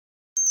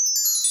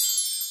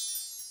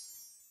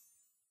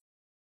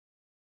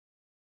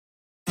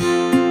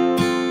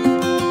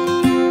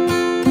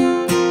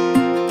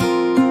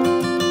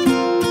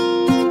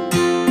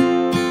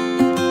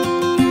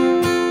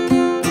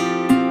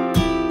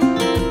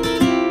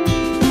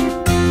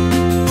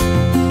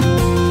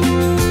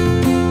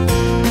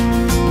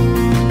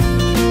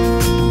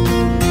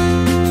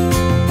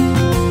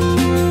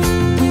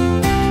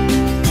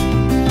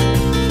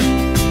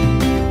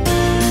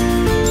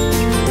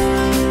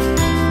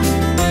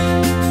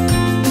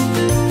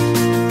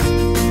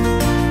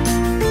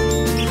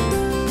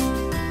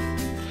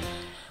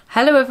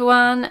Hello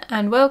everyone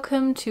and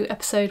welcome to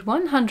episode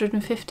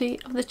 150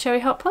 of the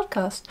Cherryheart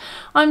podcast.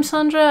 I'm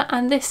Sandra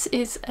and this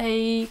is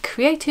a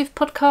creative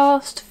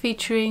podcast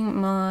featuring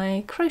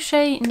my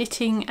crochet,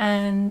 knitting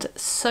and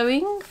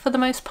sewing for the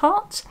most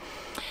part.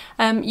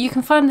 You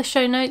can find the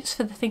show notes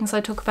for the things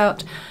I talk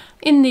about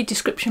in the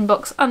description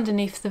box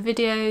underneath the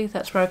video.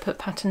 That's where I put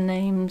pattern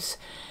names,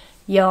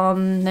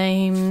 yarn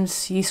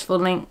names, useful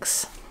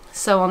links,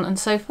 so on and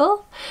so forth.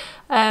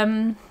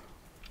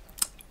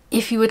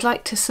 If you would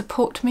like to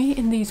support me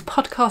in these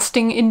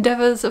podcasting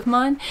endeavours of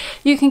mine,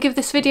 you can give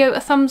this video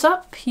a thumbs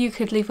up, you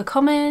could leave a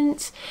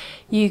comment,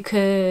 you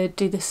could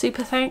do the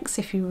super thanks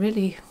if you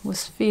really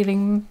was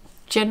feeling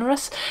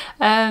generous.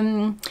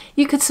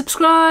 You could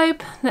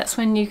subscribe, that's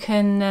when you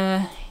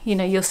can,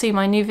 you'll see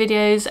my new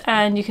videos,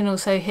 and you can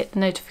also hit the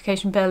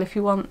notification bell if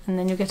you want, and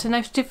then you'll get a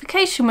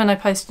notification when I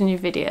post a new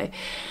video.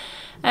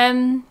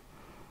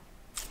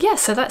 Yeah,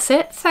 so that's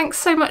it. Thanks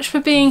so much for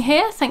being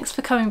here. Thanks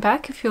for coming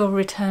back if you're a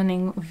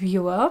returning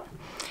viewer.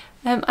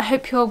 I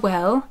hope you're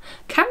well.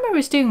 Camera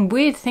is doing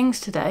weird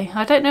things today.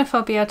 I don't know if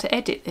I'll be able to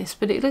edit this,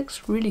 but it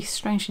looks really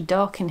strangely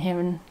dark in here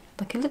and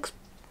like it looks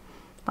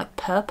like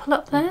purple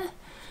up there.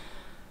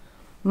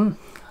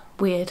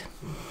 Weird.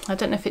 I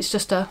don't know if it's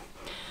just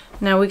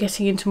now we're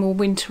getting into more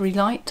wintry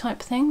light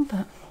type thing,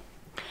 but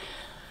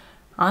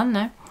I don't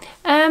know.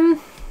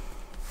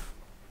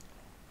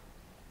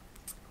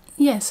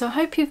 Yeah, so I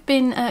hope you've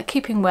been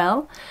keeping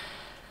well.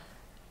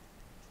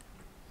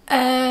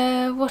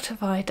 What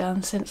have I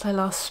done since I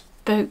last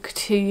spoke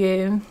to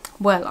you?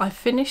 Well, I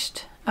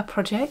finished a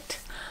project,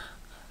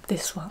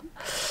 this one,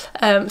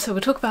 so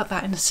we'll talk about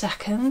that in a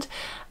second,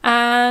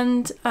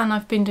 and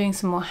I've been doing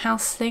some more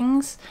house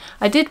things.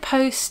 I did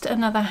post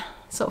another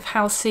sort of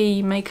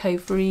housey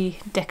makeover-y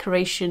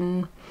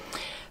decoration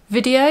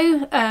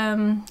video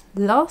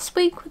last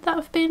week, would that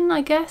have been,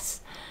 I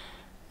guess?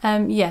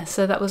 Yeah,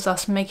 so that was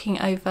us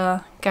making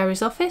over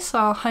Gary's office,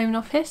 our home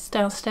office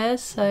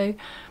downstairs, so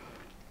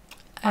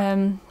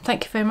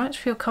thank you very much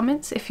for your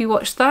comments if you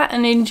watched that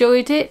and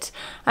enjoyed it.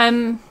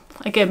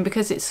 Again,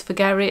 because it's for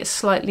Gary, it's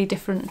slightly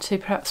different to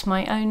perhaps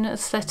my own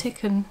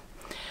aesthetic and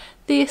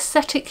the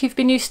aesthetic you've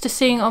been used to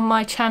seeing on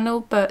my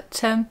channel,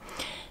 but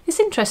it's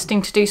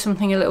interesting to do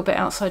something a little bit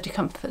outside your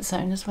comfort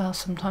zone as well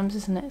sometimes,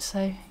 isn't it?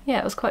 So yeah,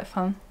 it was quite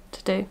fun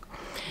to do.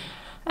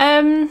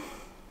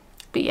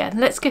 But yeah,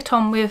 let's get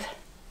on with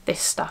this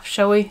stuff,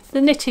 shall we?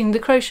 The knitting, the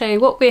crochet,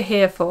 what we're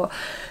here for.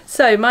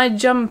 So my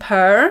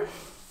jumper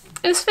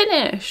is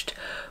finished.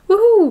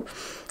 Woohoo!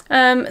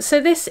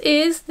 So this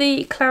is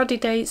the Cloudy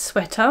Day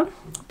sweater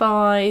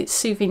by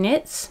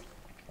SuviKnits.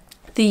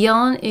 The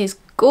yarn is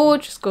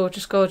gorgeous,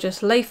 gorgeous,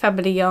 gorgeous Lay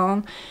Family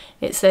yarn.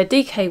 It's their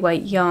DK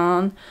weight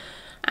yarn,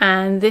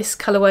 and this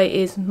colourway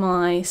is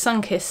my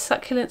Sunkissed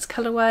Succulents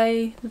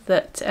colourway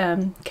that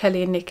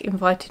Kelly and Nick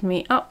invited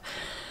me up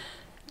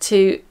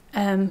to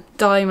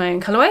dye my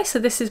own colourway. So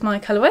this is my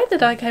colourway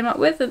that I came up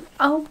with, and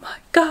oh my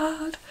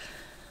god,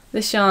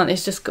 this yarn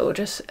is just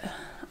gorgeous.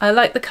 I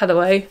like the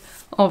colourway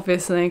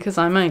obviously because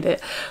I made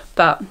it,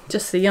 but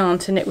just the yarn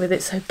to knit with,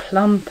 it's so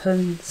plump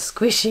and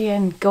squishy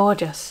and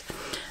gorgeous.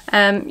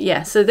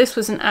 Yeah, so this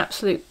was an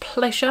absolute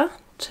pleasure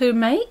to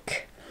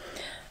make.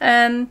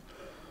 I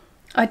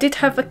did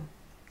have a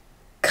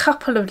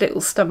couple of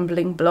little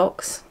stumbling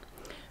blocks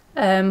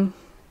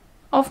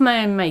of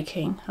my own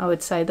making, I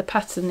would say. The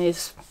pattern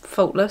is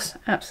faultless,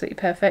 absolutely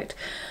perfect,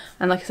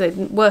 and like I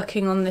said,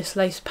 working on this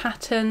lace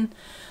pattern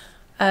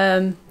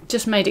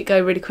just made it go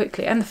really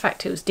quickly, and the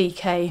fact it was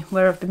DK,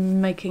 where I've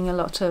been making a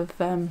lot of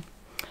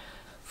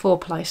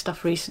 4-ply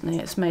stuff recently,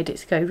 it's made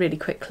it go really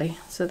quickly,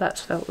 so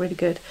that's felt really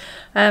good.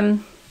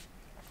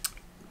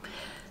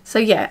 So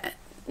yeah,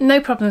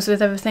 no problems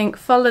with everything,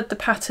 followed the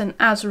pattern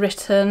as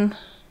written.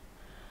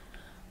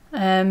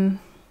 I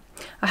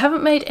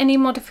haven't made any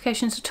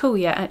modifications at all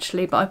yet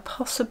actually, but I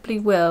possibly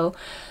will.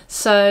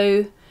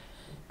 So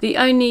the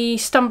only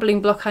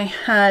stumbling block I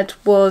had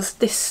was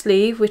this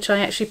sleeve, which I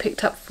actually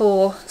picked up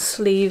 4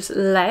 sleeves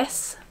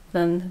less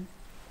than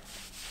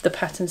the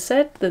pattern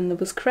said, than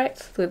was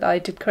correct, that I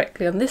did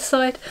correctly on this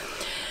side.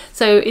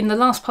 So in the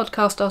last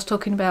podcast I was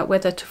talking about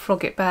whether to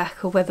frog it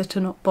back or whether to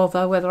not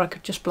bother, whether I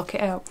could just block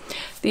it out.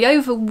 The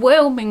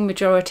overwhelming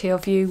majority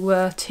of you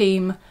were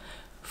team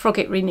frog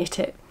it, reknit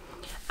it,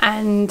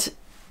 and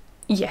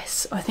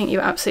yes, I think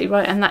you're absolutely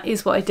right, and that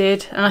is what I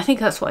did, and I think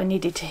that's what I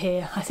needed to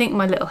hear. I think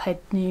my little head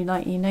knew,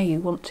 like, you know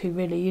you want to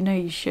really, you know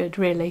you should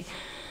really,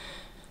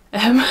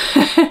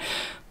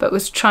 but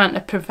was trying to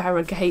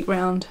prevaricate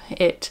round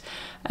it.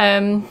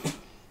 But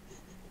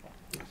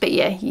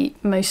yeah,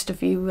 most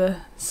of you were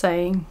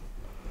saying,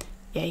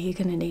 yeah, you're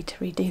going to need to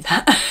redo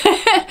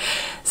that.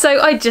 So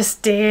I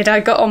just did, I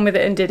got on with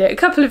it and did it. A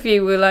couple of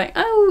you were like,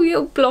 oh,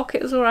 you'll block,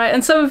 it was alright,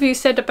 and some of you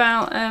said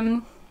about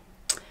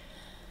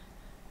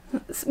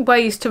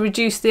ways to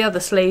reduce the other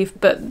sleeve,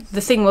 but the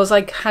thing was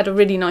I had a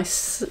really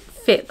nice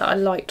fit that I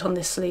liked on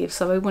this sleeve,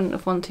 so I wouldn't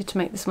have wanted to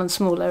make this one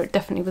smaller. It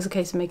definitely was a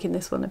case of making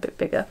this one a bit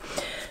bigger.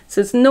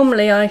 So it's,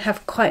 normally I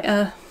have quite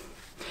a,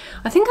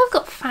 I think I've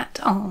got fat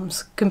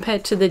arms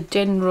compared to the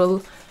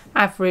general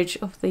average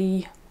of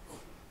the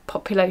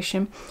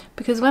population,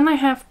 because when I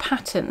have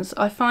patterns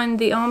I find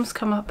the arms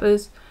come up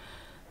as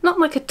not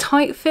like a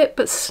tight fit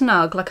but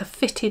snug, like a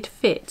fitted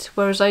fit,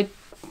 whereas I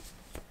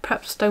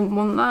perhaps don't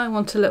want that. I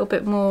want a little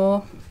bit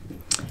more,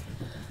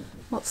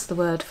 what's the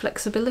word,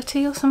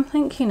 flexibility or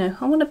something, you know,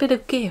 I want a bit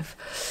of give.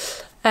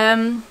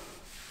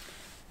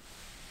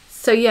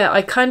 So yeah,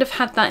 I kind of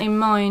had that in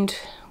mind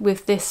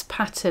with this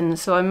pattern,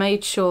 so I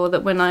made sure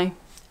that when I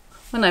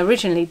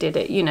originally did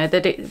it, you know,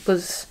 that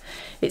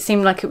it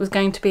seemed like it was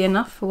going to be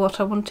enough for what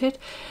I wanted.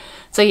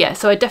 So yeah,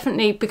 so I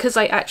definitely, because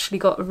I actually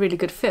got a really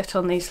good fit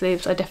on these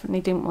sleeves, I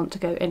definitely didn't want to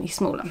go any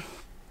smaller.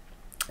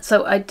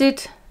 So I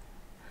did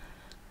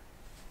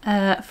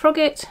frog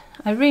it,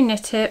 I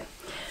re-knit it,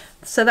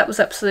 so that was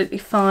absolutely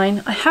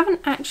fine. I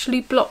haven't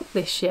actually blocked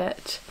this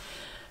yet.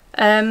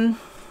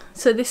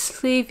 So this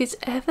sleeve is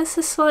ever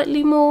so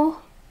slightly more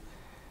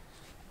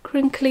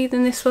crinkly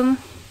than this one,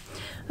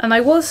 and I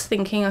was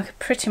thinking I could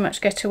pretty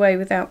much get away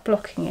without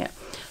blocking it.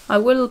 I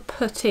will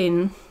put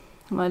in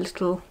my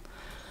little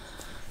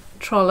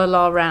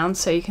tra-la-la round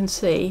so you can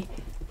see.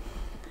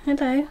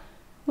 Hello,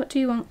 what do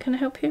you want? Can I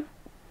help you?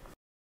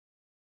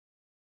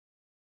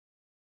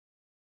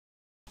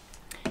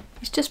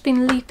 He's just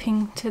been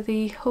leaping to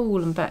the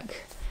hall and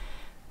back,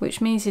 which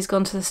means he's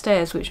gone to the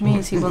stairs, which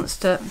means he wants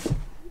to...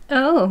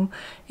 Oh,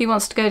 he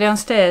wants to go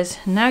downstairs.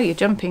 Now you're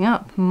jumping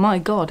up. My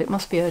God, it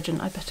must be urgent.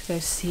 I better go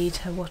see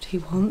to what he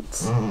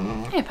wants.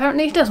 Yeah,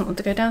 apparently he doesn't want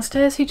to go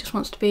downstairs. He just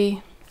wants to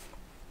be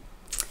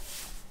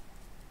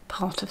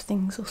part of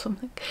things or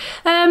something.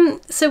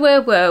 So where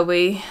were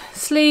we?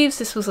 Sleeves,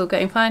 this was all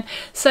going fine.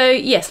 So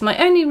yes, my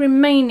only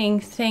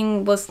remaining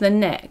thing was the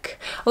neck.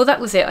 Oh,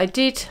 that was it. I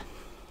did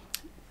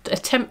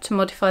attempt to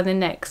modify the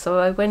neck. So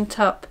I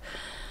went up.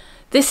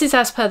 This is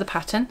as per the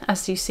pattern,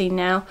 as you see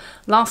now.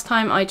 Last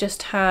time I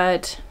just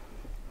had,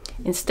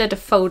 instead of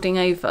folding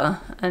over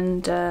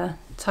and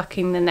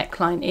tucking the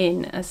neckline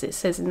in, as it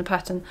says in the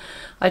pattern,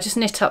 I just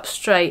knit up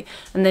straight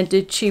and then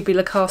did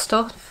tubular cast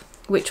off,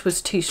 which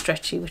was too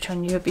stretchy, which I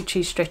knew would be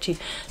too stretchy.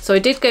 So I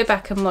did go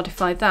back and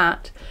modify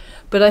that,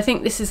 but I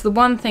think this is the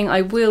one thing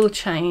I will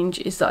change,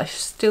 is that I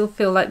still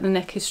feel like the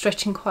neck is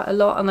stretching quite a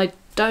lot, and I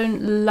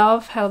don't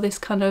love how this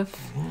kind of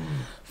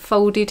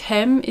folded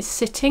hem is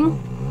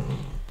sitting.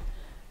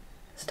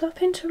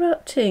 Stop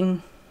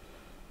interrupting.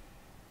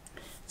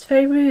 It's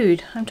very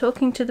rude. I'm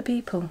talking to the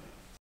people.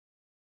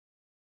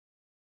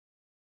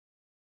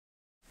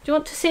 Do you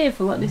want to see if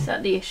what is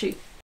that the issue?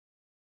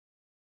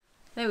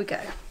 There we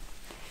go.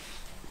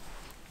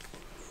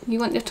 You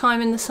want your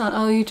time in the sun?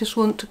 Oh, you just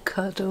want to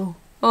cuddle.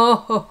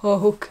 Oh,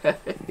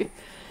 okay.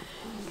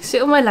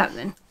 Sit on my lap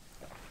then.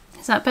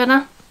 Is that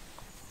better?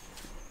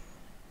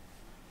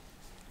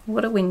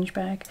 What a whinge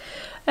bag.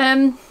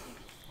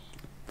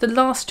 The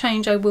last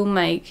change I will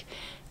make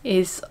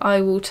is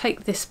I will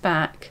take this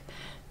back,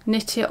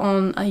 knit it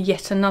on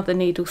yet another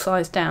needle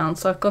size down.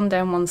 So I've gone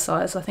down one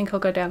size, I think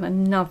I'll go down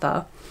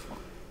another.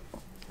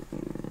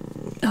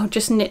 I'll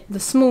just knit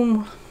the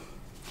small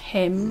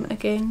hem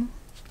again,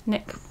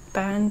 neck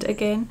band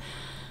again,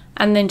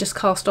 and then just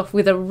cast off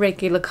with a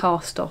regular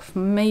cast off,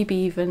 maybe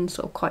even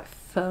sort of quite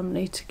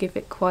firmly, to give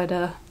it quite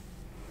a,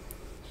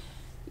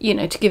 you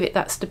know, to give it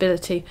that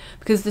stability.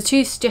 Because the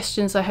two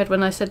suggestions I had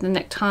when I said the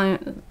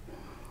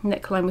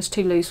neckline was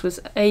too loose was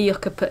I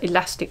could put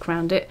elastic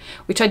around it,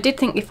 which I did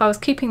think if I was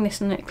keeping this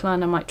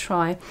neckline I might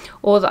try,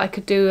 or that I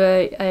could do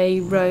a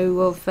row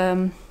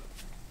of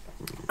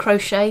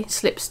crochet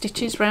slip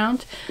stitches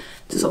round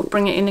to sort of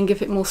bring it in and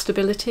give it more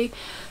stability.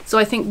 So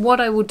I think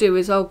what I will do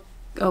is I'll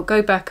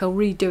go back, I'll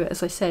redo it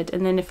as I said,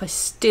 and then if I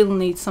still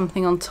need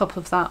something on top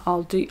of that,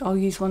 I'll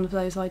use one of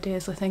those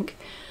ideas, I think.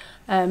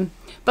 But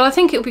I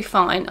think it'll be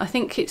fine. I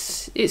think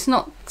it's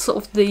not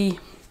sort of the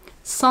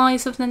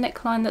size of the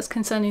neckline that's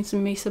concerning to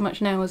me so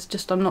much now, as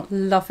just I'm not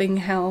loving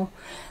how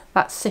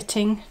that's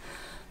sitting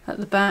at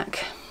the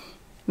back.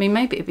 I mean,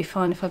 maybe it'd be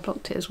fine if I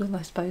blocked it as well,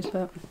 I suppose,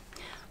 but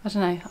I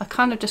don't know. I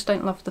kind of just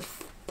don't love the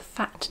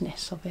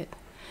fatness of it,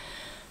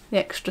 the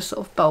extra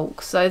sort of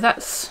bulk. So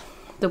that's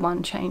the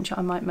one change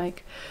I might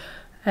make.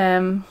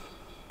 And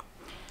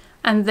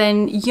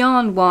then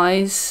yarn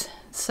wise,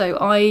 so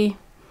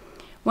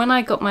when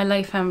I got my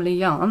Lay Family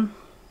yarn,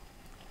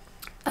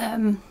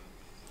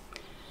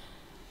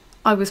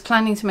 I was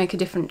planning to make a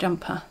different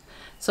jumper,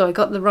 so I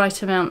got the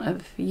right amount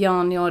of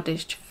yarn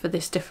yardage for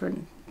this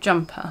different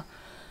jumper,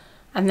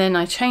 and then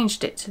I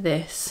changed it to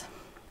this,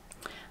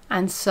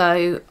 and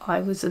so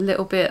I was a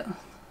little bit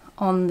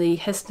on the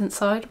hesitant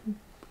side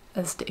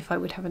as to if I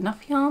would have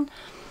enough yarn.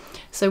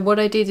 So what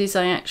I did is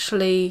I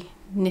actually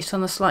knit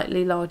on a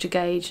slightly larger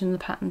gauge than the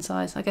pattern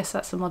size. I guess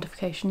that's a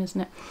modification, isn't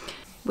it?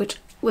 Which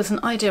was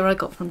an idea I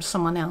got from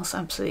someone else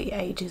absolutely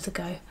ages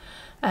ago.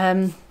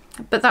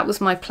 But that was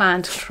my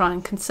plan, to try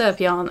and conserve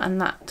yarn, and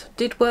that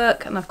did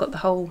work, and I've got the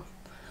whole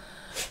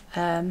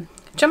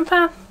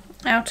jumper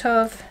out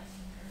of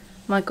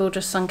my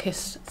gorgeous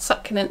Sunkissed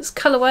Succulents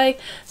colourway.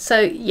 So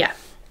yeah,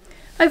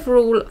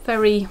 overall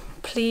very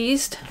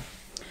pleased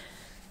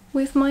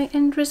with my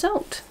end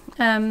result.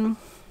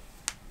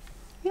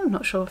 Yeah, I'm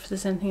not sure if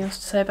there's anything else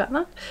to say about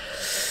that.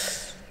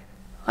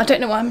 I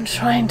don't know why I'm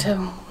trying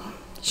to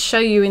show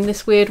you in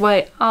this weird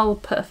way. I'll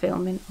put a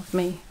film in of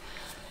me,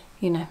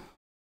 you know.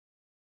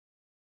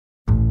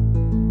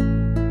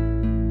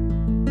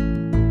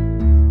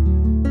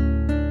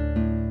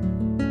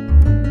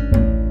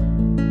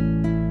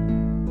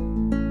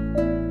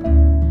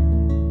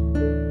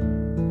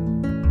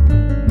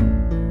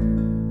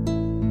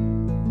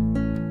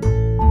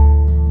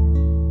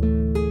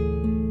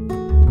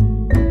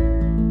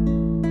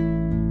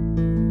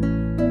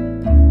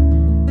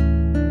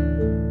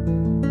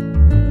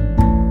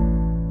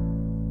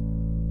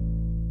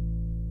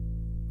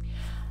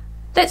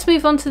 Let's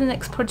move on to the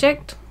next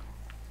project.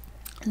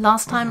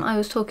 Last time I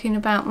was talking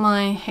about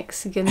my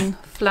hexagon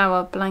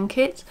flower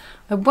blanket.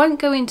 I won't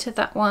go into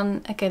that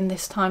one again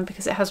this time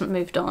because it hasn't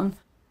moved on.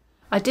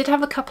 I did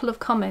have a couple of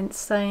comments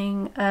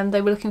saying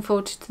they were looking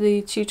forward to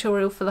the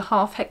tutorial for the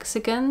half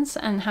hexagons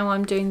and how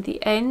I'm doing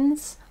the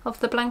ends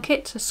of the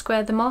blanket to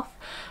square them off,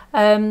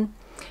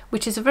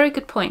 which is a very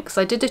good point because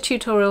I did a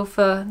tutorial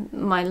for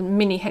my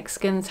mini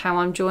hexagons, how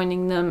I'm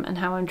joining them and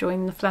how I'm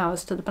joining the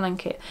flowers to the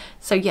blanket.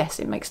 So yes,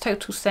 it makes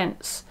total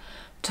sense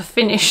to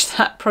finish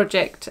that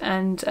project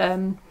and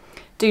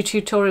do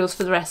tutorials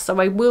for the rest. So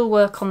I will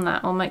work on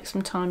that. I'll make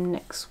some time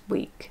next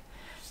week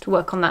to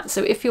work on that.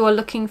 So if you are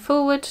looking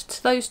forward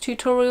to those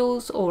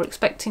tutorials or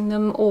expecting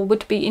them or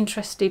would be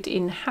interested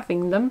in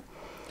having them,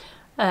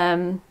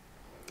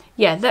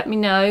 yeah, let me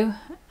know.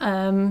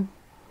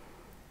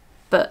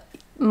 But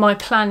my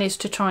plan is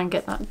to try and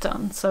get that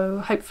done, so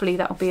hopefully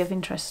that will be of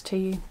interest to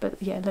you, but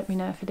yeah, let me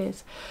know if it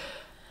is.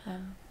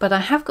 But I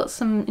have got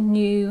some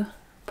new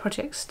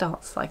project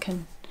starts I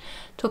can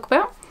talk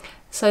about.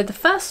 So the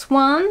first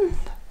one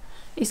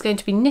is going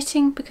to be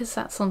knitting because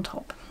that's on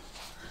top.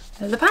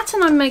 The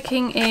pattern I'm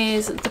making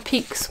is the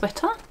Peak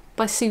Sweater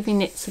by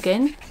SuviKnits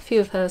again. A few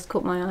of hers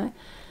caught my eye.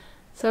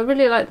 So I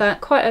really like that,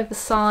 quite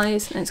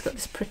oversized, and it's got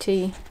this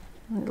pretty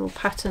little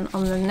pattern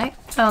on the neck,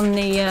 on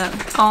the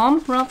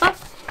arm rather.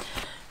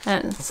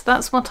 So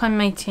that's what I'm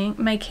making,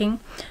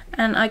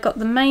 and I got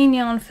the main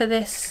yarn for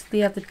this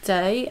the other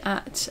day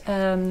at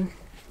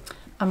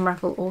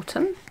Unravel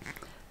Autumn.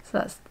 So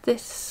that's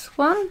this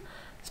one.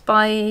 It's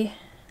by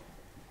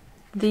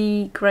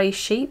the Grey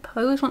Sheep.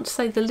 I always want to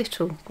say the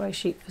Little Grey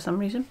Sheep for some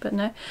reason, but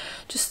no,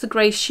 just the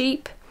Grey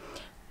Sheep.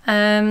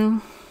 Yeah,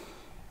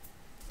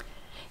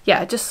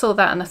 I just saw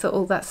that and I thought,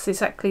 oh, that's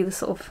exactly the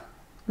sort of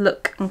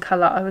look and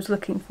colour I was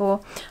looking for.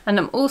 And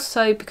I'm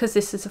also, because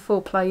this is a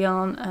 4-ply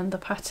yarn and the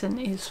pattern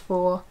is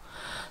for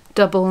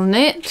double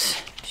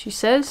knit, she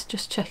says,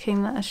 just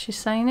checking that as she's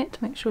saying it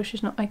to make sure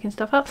she's not making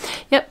stuff up.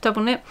 Yep,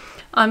 double knit.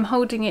 I'm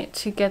holding it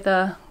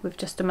together with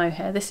just a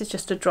mohair. This is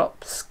just a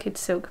Drops Kid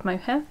Silk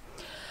mohair.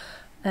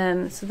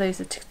 So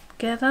those are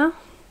together.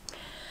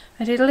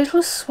 I did a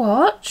little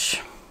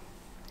swatch.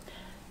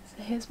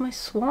 So here's my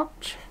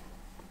swatch.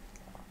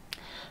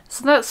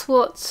 So that's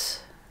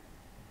what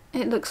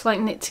it looks like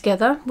knit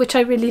together, which I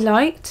really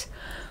liked.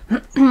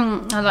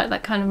 I like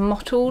that kind of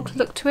mottled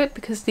look to it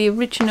because the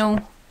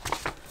original,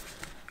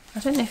 I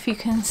don't know if you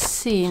can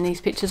see in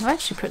these pictures, I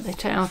actually put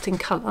it out in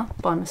colour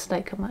by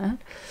mistake on my own.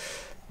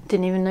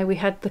 Didn't even know we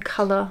had the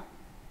colour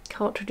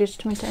cartridges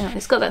to make it out.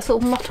 It's got that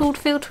sort of mottled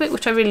feel to it,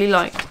 which I really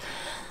liked.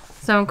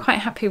 So I'm quite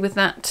happy with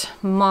that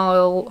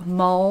mould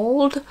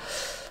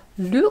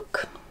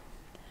look.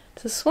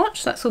 To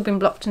swatch, that's all been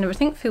blocked and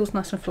everything, feels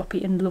nice and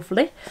floppy and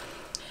lovely.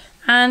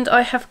 And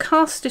I have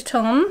cast it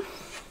on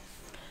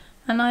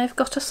and I've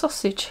got a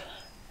sausage,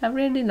 a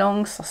really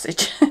long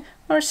sausage,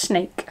 or a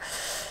snake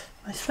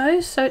I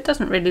suppose, so it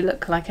doesn't really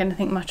look like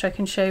anything much I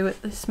can show you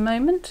at this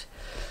moment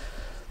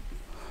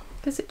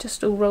because it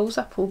just all rolls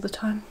up all the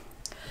time.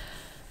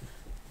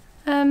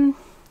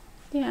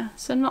 Yeah,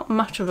 so not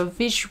much of a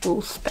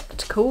visual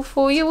spectacle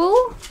for you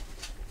all.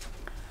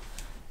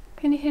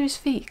 Can you hear his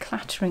feet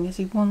clattering as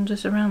he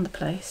wanders around the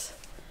place?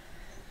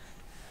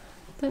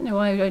 Don't know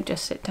why I don't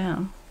just sit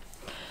down.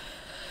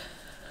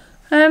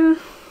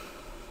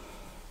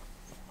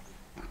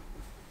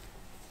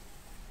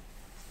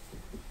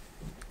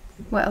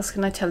 What else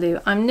can I tell you?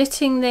 I'm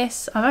knitting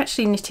this, I'm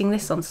actually knitting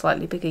this on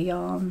slightly bigger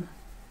yarn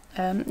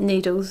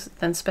needles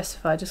than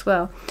specified as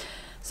well.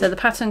 So the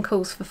pattern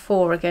calls for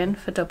 4 again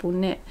for double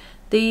knit.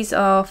 These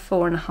are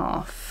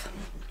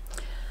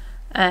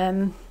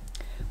 4.5,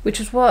 which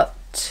is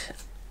what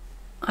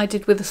I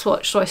did with the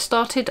swatch. So I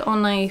started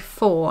on a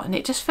 4 and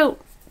it just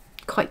felt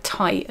quite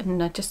tight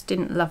and I just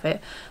didn't love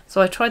it.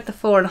 So I tried the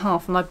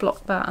 4.5 and I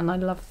blocked that and I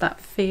loved that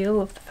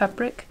feel of the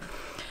fabric.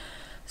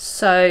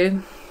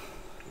 So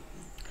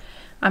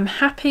I'm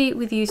happy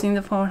with using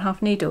the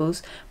 4.5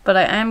 needles, but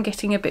I am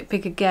getting a bit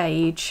bigger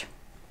gauge.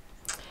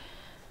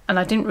 And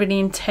I didn't really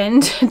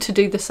intend to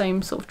do the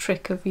same sort of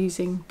trick of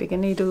using bigger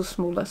needles,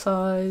 smaller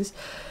size.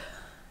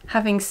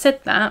 Having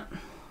said that,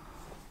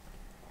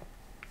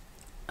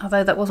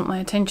 although that wasn't my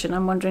intention,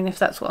 I'm wondering if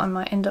that's what I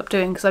might end up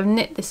doing because I've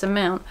knit this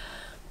amount.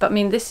 But I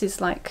mean, this is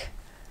like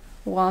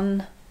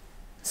one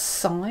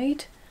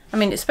side. I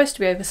mean, it's supposed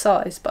to be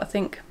oversized, but I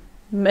think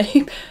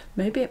maybe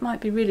it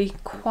might be really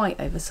quite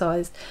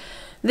oversized.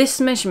 This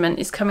measurement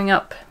is coming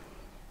up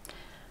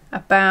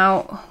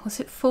about, was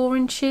it 4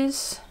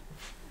 inches?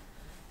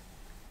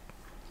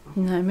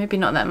 No, maybe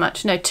not that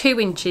much. No, 2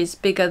 inches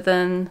bigger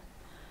than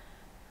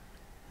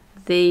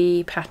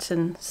the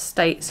pattern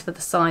states for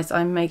the size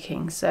I'm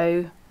making.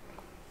 So,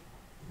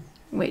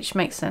 which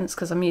makes sense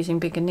because I'm using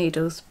bigger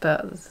needles,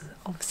 but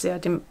obviously I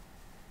didn't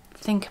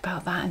think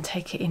about that and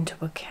take it into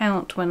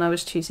account when I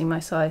was choosing my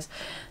size.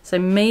 So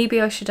maybe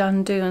I should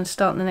undo and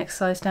start the next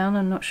size down,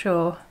 I'm not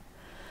sure.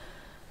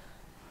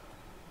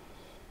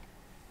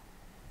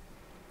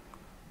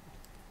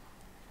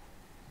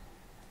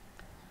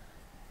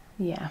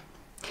 Yeah,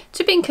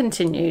 to be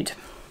continued.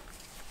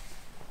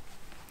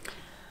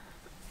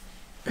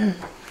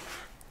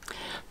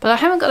 But I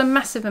haven't got a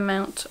massive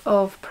amount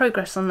of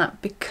progress on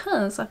that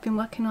because I've been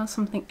working on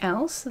something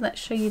else, so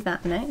let's show you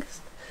that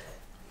next.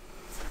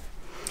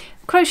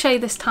 Crochet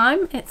this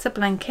time, it's a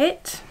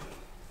blanket.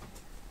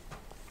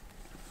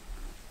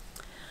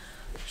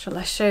 Shall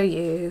I show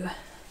you?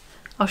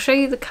 I'll show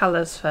you the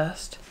colours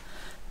first.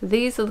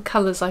 These are the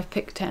colours I've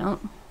picked out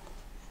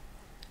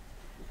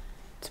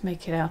to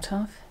make it out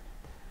of.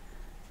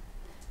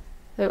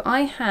 So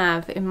I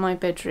have in my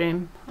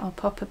bedroom, I'll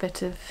pop a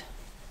bit of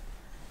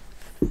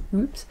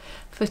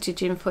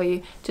footage in for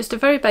you, just a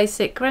very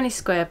basic granny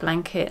square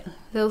blanket,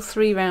 little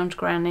 3 round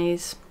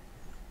grannies,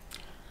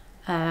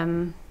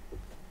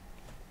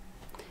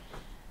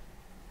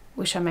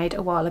 which I made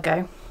a while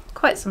ago,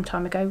 quite some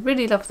time ago.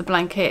 Really love the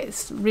blanket,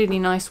 it's a really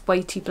nice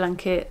weighty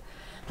blanket,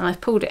 and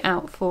I've pulled it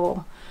out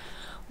for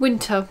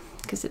winter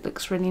because it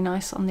looks really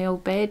nice on the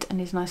old bed and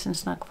is nice and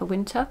snug for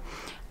winter.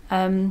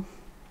 So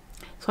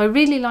I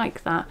really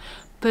like that,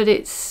 but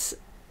it's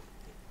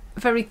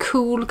very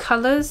cool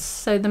colours,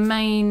 so the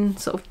main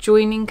sort of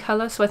joining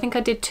colour, so I think I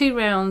did 2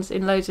 rounds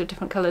in loads of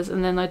different colours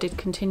and then I did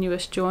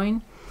continuous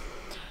join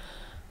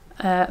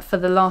for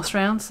the last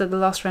round, so the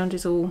last round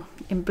is all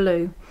in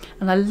blue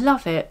and I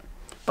love it,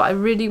 but I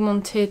really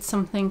wanted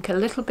something a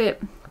little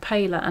bit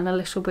paler and a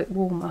little bit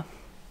warmer.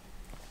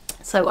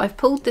 So I've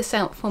pulled this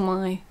out for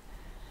my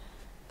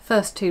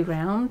first 2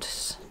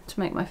 rounds to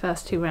make my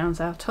first 2 rounds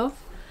out of,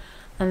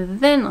 and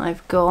then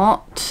I've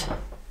got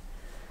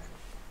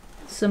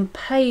some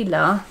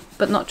paler,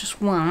 but not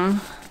just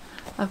one.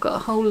 I've got a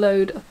whole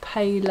load of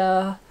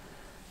paler,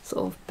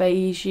 sort of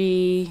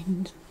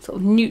beigey, sort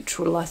of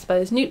neutral, I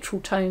suppose,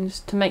 neutral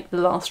tones to make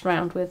the last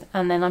round with,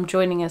 and then I'm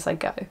joining as I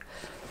go.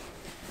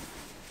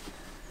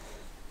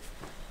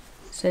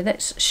 So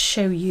let's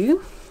show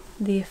you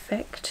the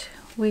effect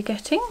we're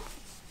getting.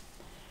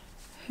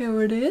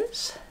 Here it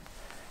is.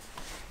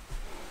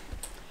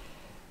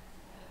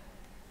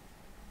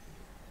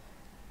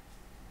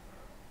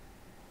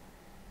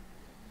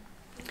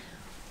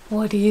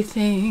 What do you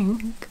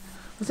think?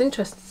 I was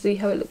interested to see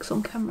how it looks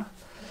on camera.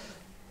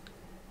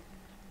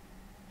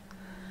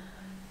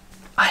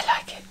 I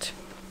like it.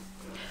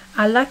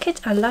 I like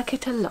it. I like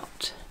it a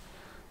lot.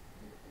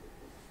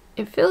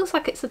 It feels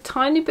like it's a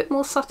tiny bit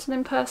more subtle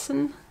in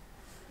person.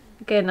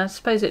 Again, I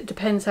suppose it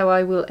depends how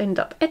I will end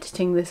up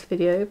editing this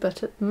video,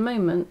 but at the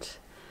moment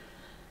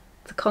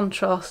the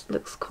contrast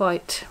looks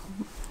quite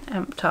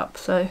amped up,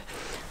 so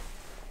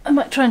I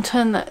might try and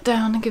turn that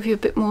down and give you a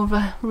bit more of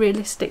a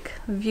realistic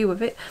view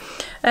of it.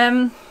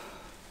 Not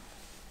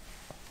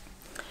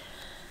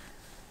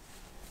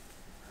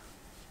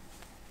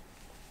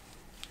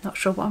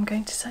sure what I'm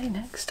going to say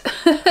next.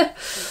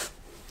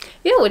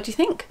 Yeah, what do you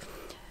think?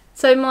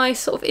 So my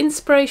sort of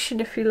inspiration,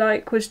 if you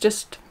like, was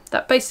just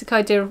that basic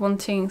idea of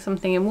wanting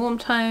something in warm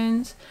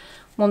tones,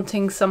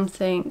 wanting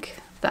something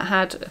that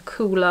had a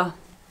cooler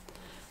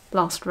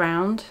last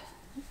round,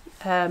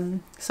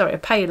 sorry, a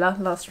paler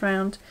last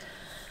round.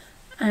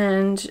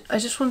 And I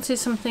just wanted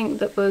something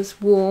that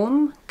was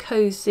warm,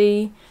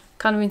 cosy,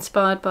 kind of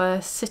inspired by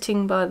a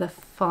sitting by the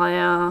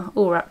fire,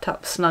 all wrapped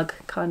up snug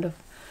kind of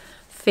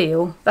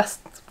feel. That's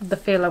the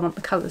feel I want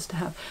the colours to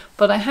have.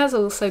 But I has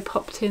also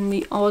popped in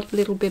the odd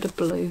little bit of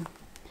blue.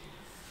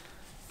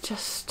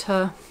 Just,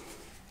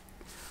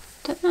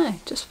 don't know,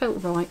 just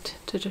felt right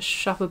to just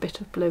shove a bit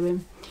of blue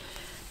in.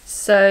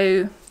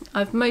 So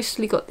I've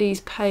mostly got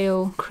these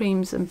pale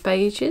creams and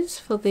beiges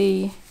for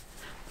the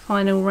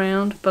final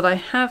round, but I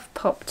have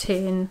popped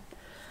in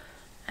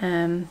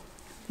the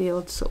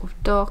odd sort of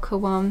darker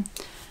one,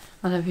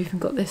 and I've even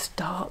got this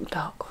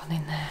dark one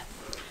in there,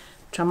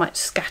 which I might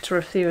scatter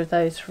a few of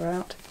those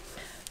throughout.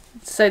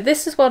 So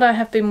this is what I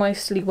have been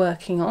mostly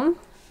working on.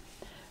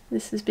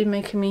 This has been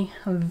making me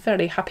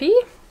very happy.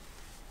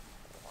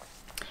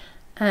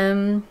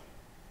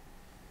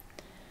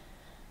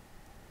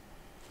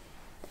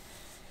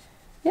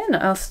 Yeah,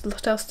 not a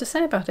lot else to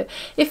say about it.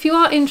 If you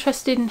are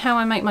interested in how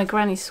I make my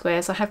granny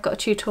squares, I have got a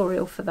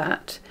tutorial for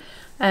that.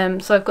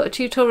 So I've got a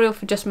tutorial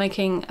for just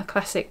making a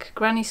classic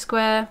granny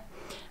square,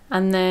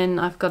 and then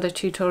I've got a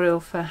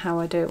tutorial for how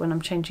I do it when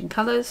I'm changing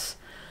colours.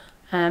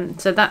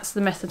 So that's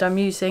the method I'm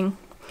using.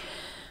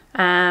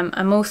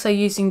 I'm also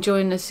using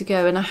Join As You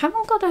Go, and I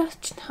haven't got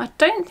I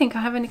don't think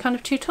I have any kind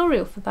of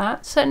tutorial for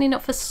that. Certainly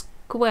not for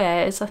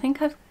squares. I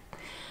think I've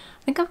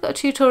got a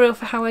tutorial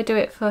for how I do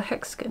it for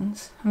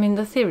hexagons. I mean,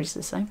 the theory's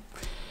the same.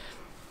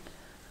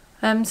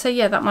 So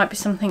yeah, that might be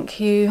something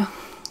you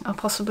are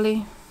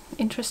possibly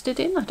interested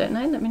in. I don't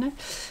know, let me know.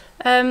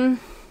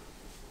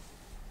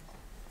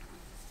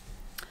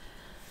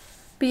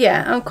 But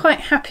yeah, I'm quite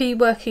happy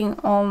working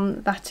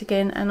on that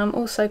again, and I'm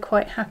also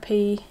quite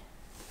happy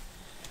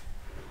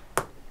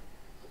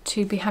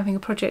to be having a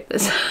project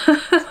that's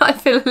I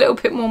feel a little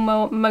bit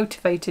more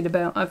motivated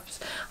about.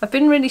 I've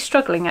been really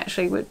struggling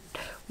actually with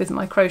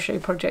my crochet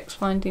projects,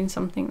 finding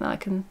something that I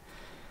can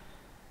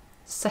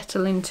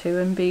settle into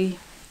and be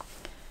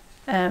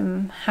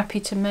happy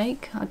to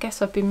make. I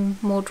guess I've been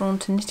more drawn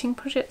to knitting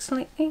projects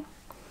lately.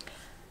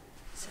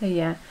 So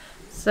yeah,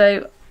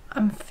 so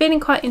I'm feeling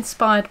quite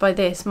inspired by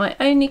this. My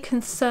only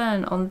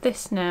concern on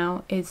this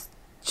now is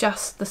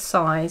just the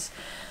size.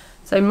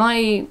 So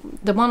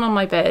the one on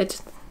my bed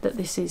that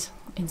this is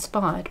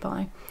inspired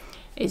by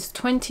is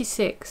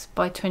 26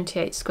 by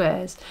 28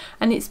 squares,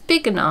 and it's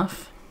big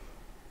enough,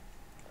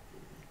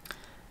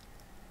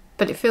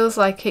 but it feels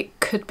like it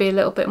could be a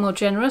little bit more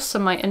generous. So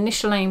my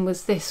initial aim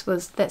was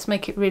let's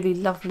make it really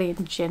lovely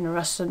and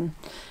generous and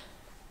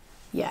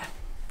yeah,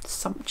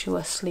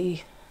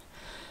 sumptuously,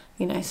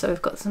 you know, so we've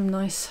got some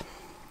nice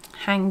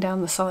hang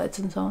down the sides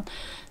and so on.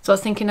 So I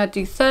was thinking I'd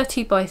do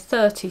 30 by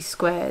 30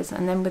 squares,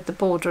 and then with the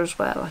border as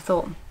well. I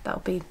thought that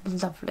would be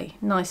lovely,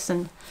 nice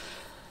and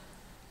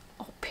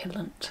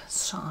opulent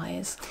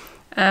size.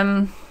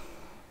 So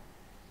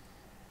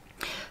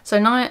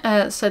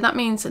that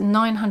means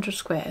 900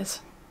 squares,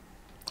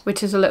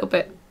 which is a little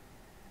bit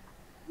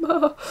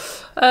not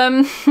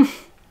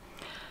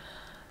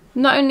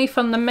only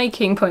from the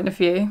making point of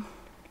view,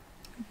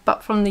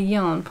 but from the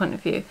yarn point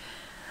of view.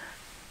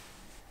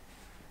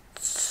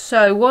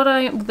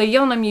 So the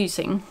yarn I'm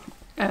using,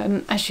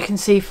 as you can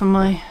see from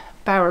my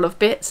barrel of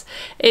bits,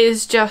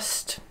 is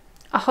just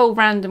a whole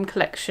random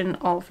collection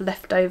of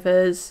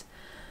leftovers,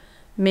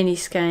 mini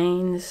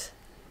skeins,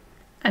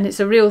 and it's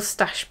a real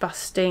stash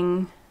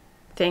busting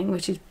thing,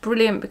 which is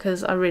brilliant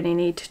because I really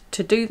need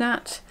to do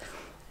that.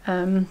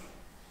 I've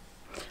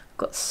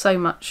got so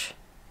much.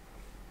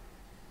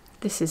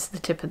 This is the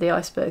tip of the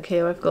iceberg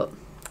here. I've got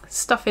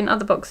stuff in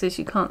other boxes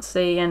you can't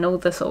see, and all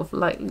the sort of,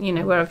 like, you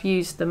know, where I've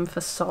used them for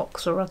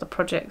socks or other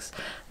projects,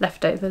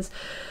 leftovers.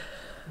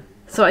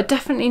 So I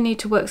definitely need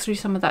to work through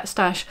some of that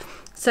stash.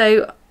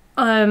 So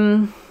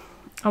I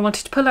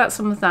wanted to pull out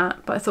some of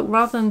that, but I thought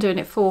rather than doing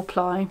it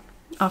 4-ply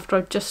after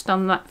I've just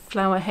done that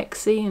flower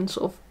hexie and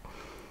sort of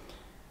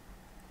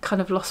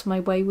kind of lost my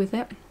way with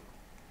it,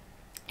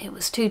 it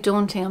was too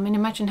daunting. I mean,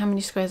 imagine how many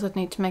squares I'd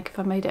need to make if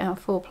I made it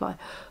out 4-ply.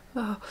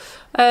 Oh.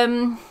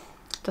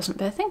 Doesn't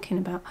bear thinking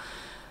about.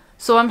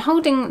 So I'm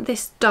holding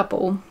this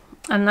double,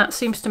 and that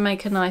seems to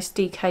make a nice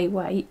DK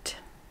weight.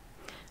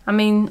 I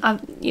mean,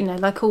 you know,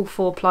 like all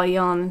 4-ply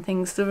yarn and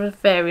things, there are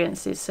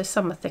variances, so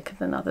some are thicker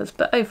than others,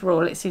 but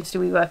overall it seems to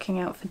be working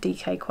out for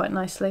DK quite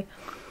nicely.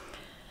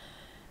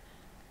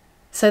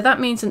 So that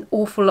means an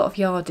awful lot of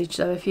yardage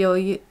though if you're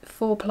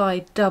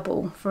 4-ply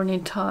double for an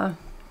entire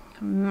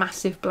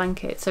massive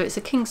blanket. So it's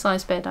a king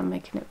size bed I'm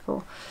making it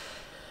for.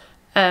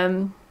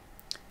 So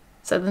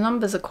the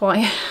numbers are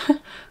quite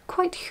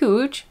quite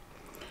huge.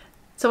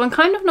 So I'm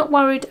kind of not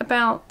worried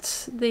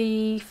about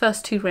the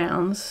first 2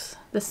 rounds,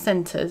 the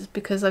centres,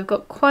 because I've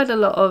got quite a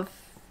lot of,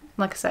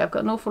 like I say, I've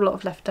got an awful lot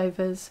of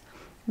leftovers,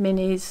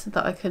 minis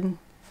that I can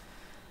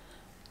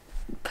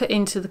put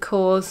into the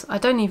cores. I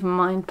don't even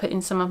mind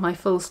putting some of my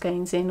full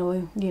skeins in,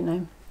 or, you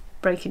know,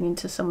 breaking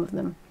into some of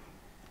them.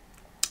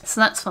 So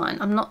that's fine.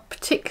 I'm not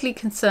particularly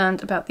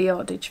concerned about the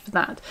yardage for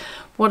that.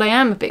 What I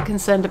am a bit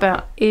concerned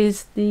about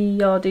is the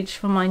yardage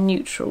for my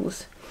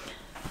neutrals.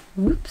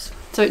 Whoops.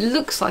 So it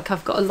looks like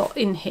I've got a lot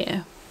in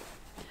here,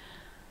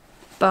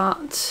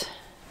 but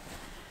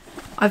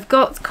I've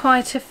got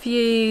quite a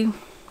few.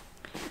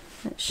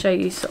 Let's show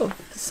you sort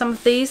of some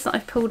of these that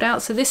I've pulled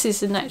out. So this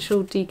is an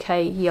actual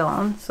DK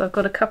yarn. So I've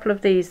got a couple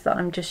of these that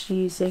I'm just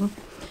using.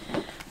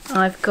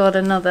 I've got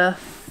another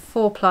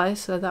 4-ply,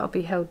 so that'll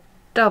be held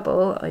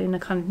double in a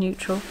kind of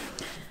neutral,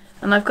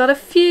 and I've got a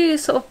few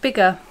sort of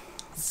bigger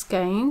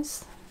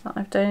skeins that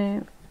I've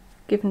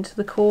given to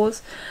the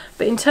cores,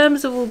 but in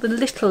terms of all the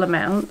little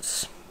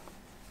amounts,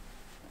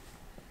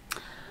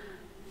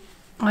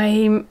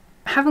 I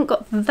haven't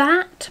got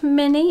that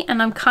many,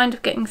 and I'm kind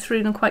of getting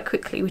through them quite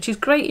quickly, which is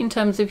great in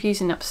terms of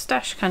using up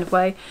stash kind of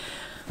way.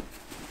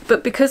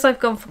 But because I've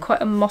gone for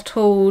quite a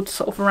mottled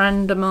sort of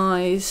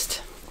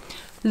randomized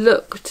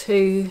look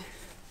to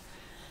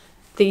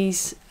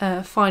these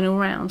final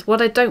rounds,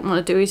 what I don't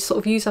want to do is sort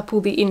of use up all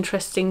the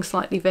interesting,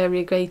 slightly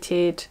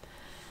variegated,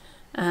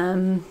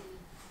 you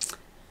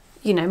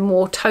know,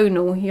 more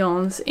tonal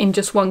yarns in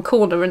just one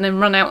corner, and then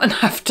run out and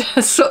have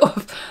to sort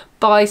of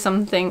buy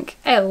something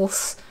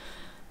else,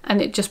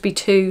 and it just be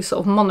too sort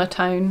of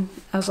monotone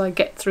as I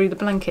get through the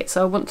blanket.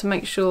 So I want to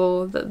make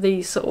sure that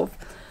these sort of,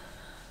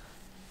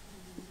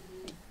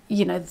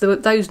 you know,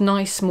 those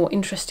nice, more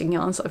interesting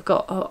yarns that I've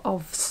got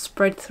are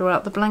spread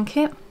throughout the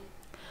blanket.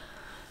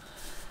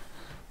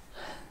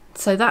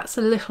 So that's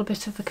a little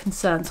bit of a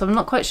concern. So I'm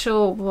not quite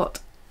sure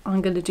what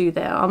I'm going to do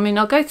there. I mean,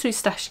 I'll go through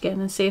stash again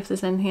and see if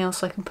there's anything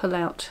else I can pull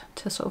out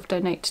to sort of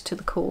donate to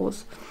the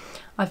cause.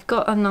 I've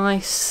got a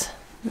nice,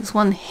 there's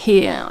one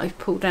here I've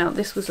pulled out.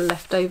 This was a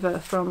leftover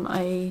from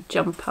a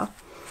jumper.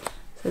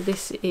 So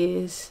this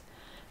is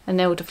an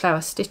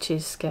elderflower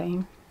stitches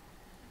skein.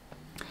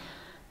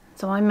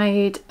 So I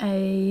made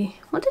a,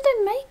 what did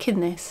I make in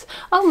this?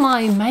 Oh,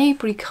 my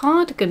Mayberry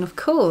cardigan, of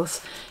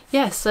course.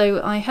 Yeah,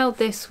 so I held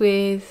this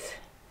with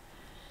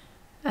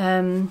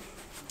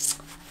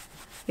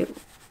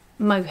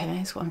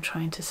mohair is what I'm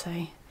trying to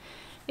say.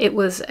 It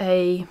was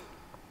a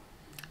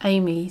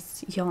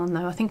Amy's yarn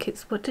though. I think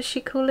it's, what does she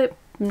call it?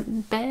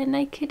 Bare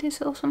naked is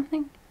it or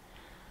something?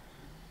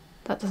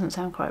 That doesn't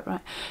sound quite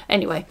right.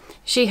 Anyway,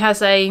 she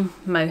has a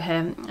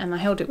mohair and I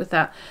held it with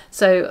that.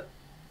 So,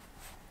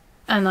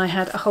 and I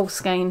had a whole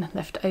skein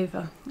left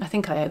over. I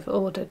think I over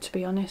ordered, to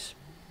be honest.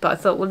 But I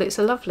thought, well, it's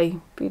a lovely,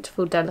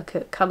 beautiful,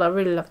 delicate colour. I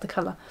really love the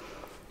colour.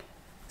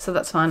 So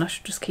that's fine, I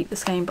should just keep the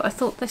skein. But I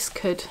thought this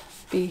could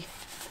be,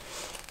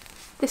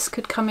 this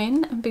could come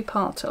in and be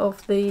part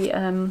of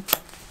the,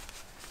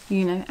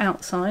 you know,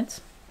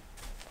 outsides.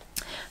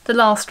 The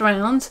last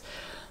round.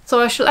 So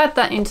I shall add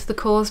that into the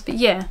cause, but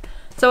yeah.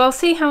 So I'll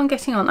see how I'm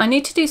getting on. I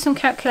need to do some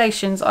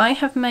calculations. I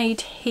have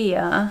made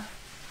here,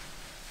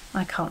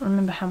 I can't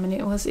remember how many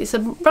it was. It's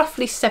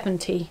roughly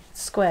 70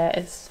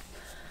 squares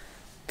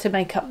to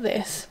make up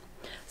this.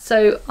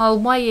 So I'll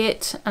weigh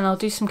it and I'll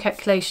do some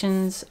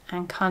calculations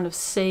and kind of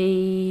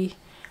see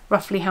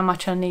roughly how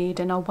much I need,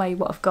 and I'll weigh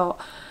what I've got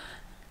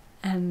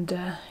and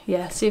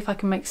yeah, see if I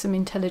can make some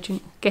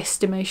intelligent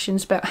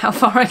guesstimations about how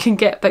far I can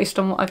get based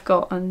on what I've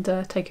got and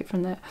take it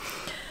from there.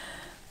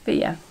 But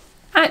yeah,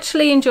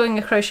 actually enjoying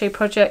a crochet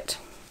project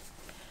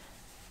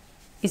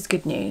is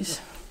good news.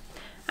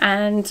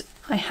 And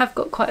I have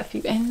got quite a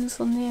few ends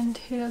on the end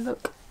here,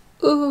 look.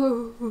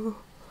 Ooh.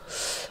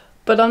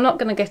 But I'm not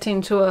going to get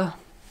into a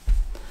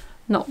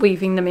not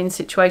weaving them in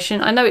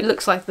situation. I know it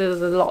looks like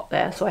there's a lot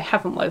there, so I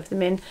haven't woven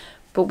them in.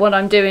 But what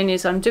I'm doing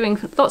is I'm doing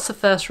lots of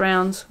first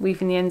rounds,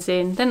 weaving the ends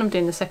in, then I'm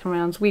doing the second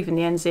rounds, weaving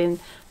the ends in,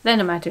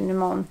 then I'm adding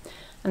them on,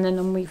 and then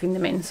I'm weaving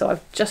them in. So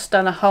I've just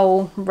done a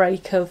whole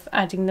rake of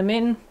adding them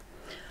in,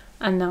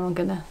 and now I'm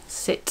going to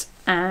sit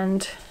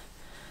and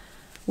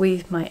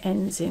weave my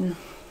ends in,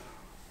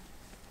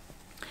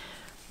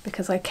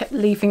 because I kept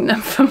leaving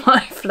them for my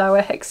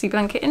flower Hexie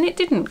blanket and it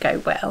didn't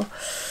go well.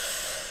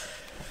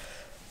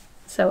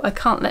 So I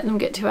can't let them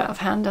get too out of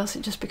hand, else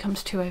it just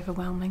becomes too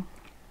overwhelming.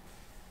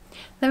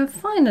 Then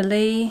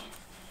finally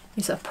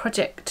is a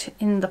project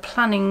in the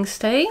planning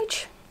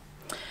stage.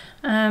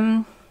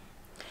 So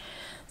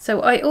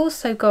I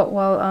also got,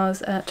 while I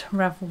was at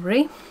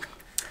Ravelry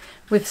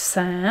with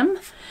Sam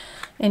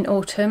in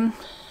autumn,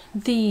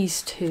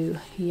 these two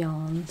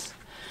yarns.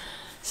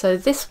 So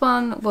this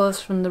one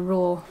was from the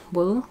Raw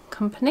Wool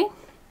Company,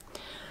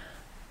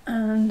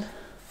 and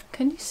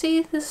can you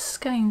see the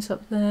skeins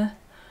up there?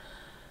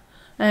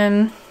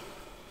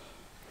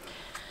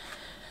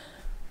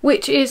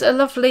 Which is a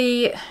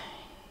lovely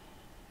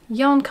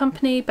yarn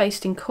company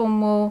based in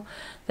Cornwall.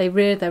 They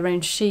rear their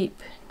own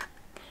sheep,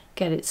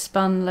 get it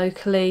spun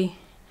locally,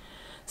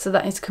 so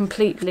that is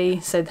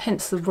completely, so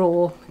hence the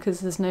raw,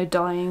 because there's no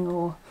dyeing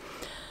or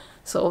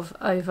sort of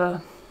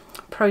over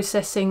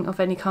processing of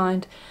any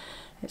kind.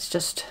 It's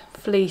just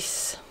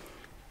fleece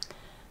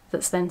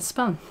that's then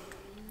spun.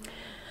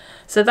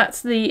 So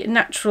that's the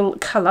natural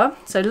colour,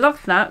 so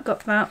loved that,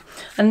 got that.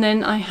 And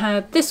then I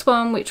had this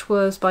one, which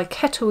was by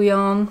Kettle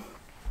Yarn,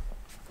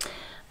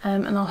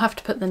 and I'll have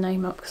to put the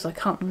name up because I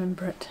can't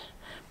remember it.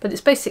 But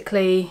it's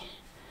basically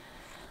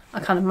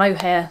a kind of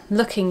mohair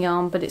looking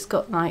yarn, but it's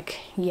got like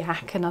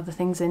yak and other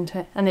things into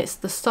it. And it's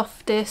the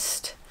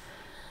softest,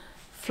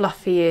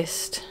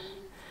 fluffiest,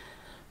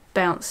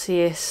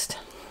 bounciest,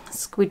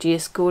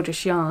 squidgiest,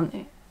 gorgeous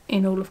yarn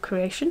in all of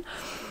creation.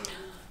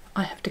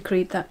 I have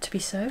decreed that to be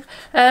so.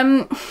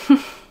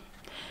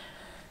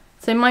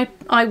 So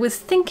I was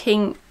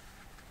thinking,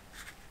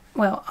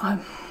 well,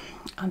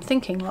 I'm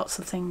thinking lots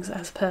of things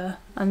as per,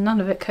 and none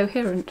of it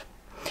coherent,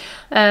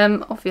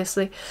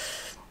 obviously.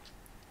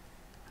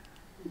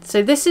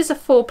 So this is a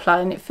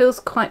 4-ply and it feels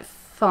quite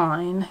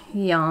fine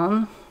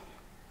yarn.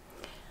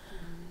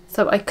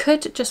 So I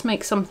could just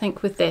make something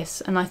with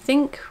this, and I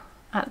think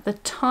at the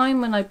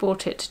time when I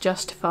bought it to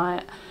justify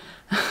it,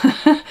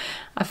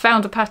 I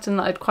found a pattern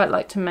that I'd quite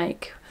like to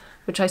make,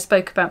 which I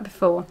spoke about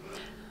before,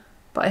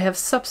 but I have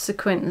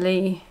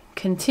subsequently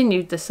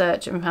continued the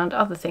search and found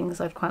other things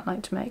I'd quite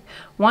like to make.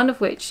 One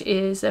of which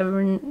is a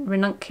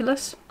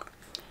ranunculus,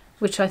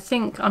 which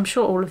I'm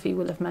sure all of you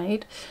will have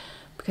made,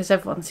 because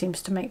everyone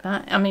seems to make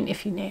that. I mean,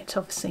 if you knit,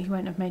 obviously you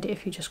won't have made it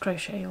if you just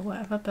crochet or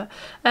whatever, but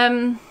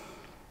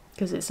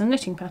because it's a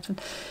knitting pattern.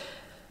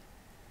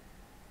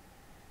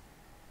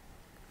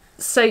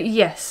 So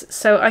yes,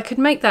 so I could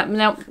make that.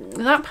 Now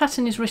that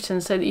pattern is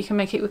written so that you can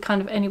make it with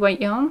kind of any weight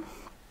yarn.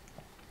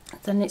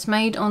 Then it's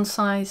made on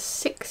size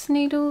 6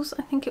 needles,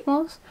 I think it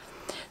was.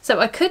 So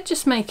I could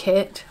just make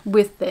it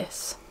with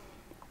this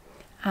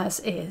as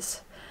is,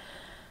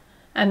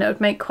 and it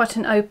would make quite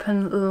an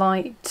open,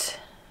 light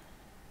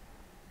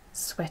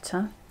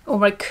sweater,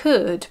 or I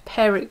could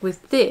pair it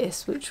with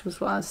this, which was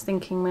what I was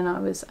thinking when I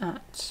was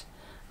at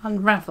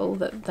Unravel,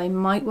 that they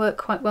might work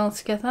quite well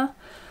together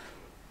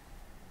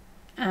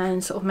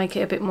and sort of make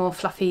it a bit more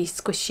fluffy,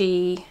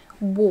 squishy,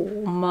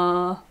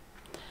 warmer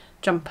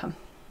jumper.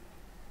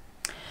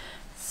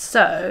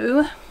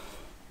 So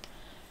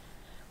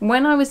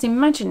when I was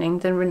imagining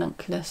the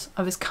ranunculus,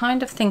 I was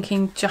kind of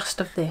thinking just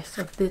of this,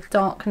 of the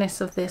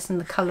darkness of this and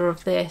the colour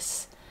of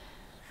this,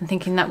 and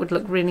thinking that would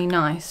look really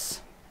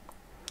nice.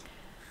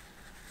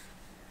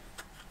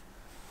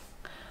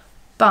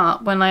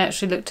 But when I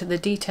actually looked at the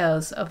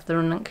details of the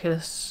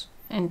ranunculus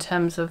in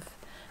terms of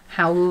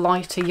how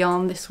light a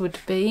yarn this would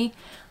be,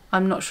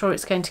 I'm not sure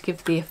it's going to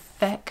give the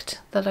effect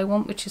that I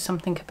want, which is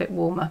something a bit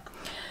warmer.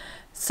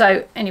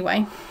 So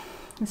anyway,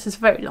 this is a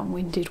very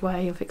long-winded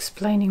way of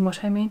explaining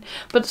what I mean.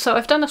 But so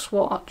I've done a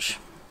swatch,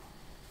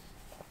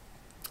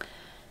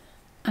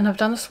 and I've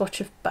done a swatch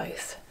of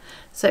both.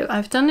 So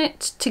I've done it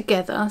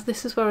together.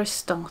 This is where I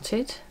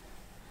started,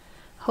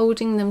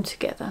 holding them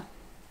together.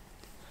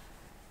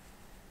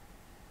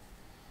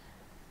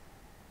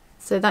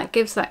 So that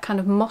gives that kind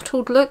of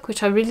mottled look,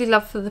 which I really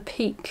love for the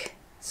peak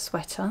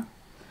sweater.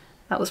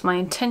 That was my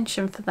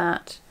intention for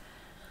that.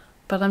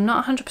 But I'm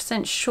not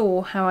 100%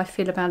 sure how I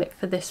feel about it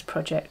for this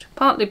project.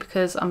 Partly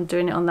because I'm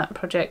doing it on that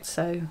project,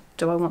 so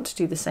do I want to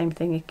do the same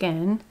thing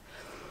again?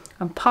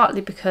 And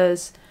partly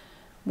because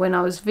when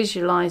I was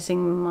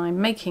visualising my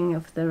making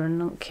of the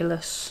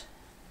ranunculus,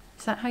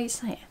 is that how you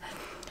say it?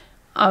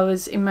 I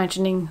was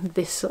imagining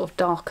this sort of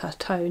darker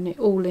tone, it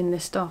all in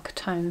this darker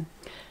tone.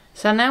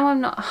 So now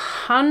I'm not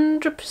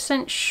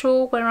 100%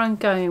 sure where I'm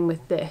going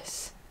with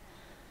this.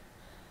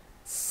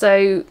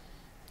 So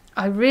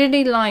I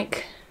really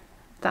like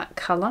that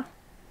colour.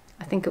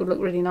 I think it will look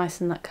really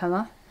nice in that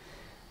colour.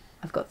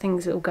 I've got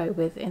things it will go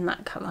with in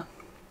that colour.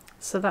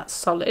 So that's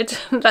solid,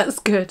 that's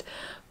good.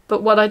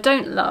 But what I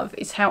don't love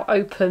is how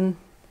open,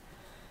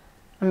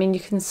 I mean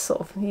you can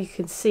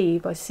see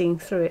by seeing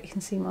through it, you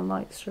can see my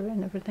lights through it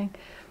and everything.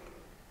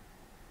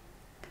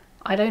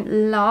 I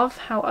don't love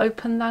how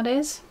open that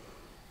is.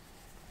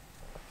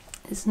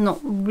 It's not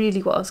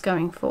really what I was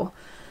going for.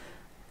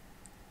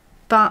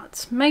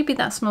 But maybe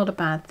that's not a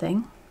bad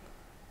thing.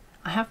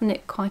 I have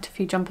knit quite a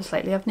few jumpers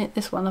lately. I've knit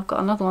this one, I've got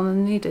another one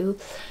on the needle.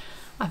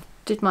 I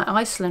did my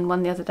Iceland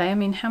one the other day. I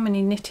mean, how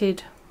many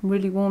knitted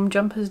really warm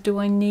jumpers do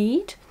I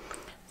need?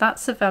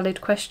 That's a valid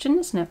question,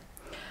 isn't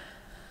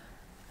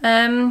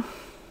it?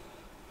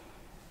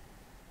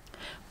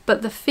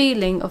 But the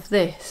feeling of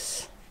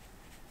this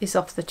is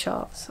off the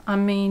charts. I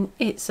mean,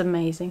 it's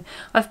amazing.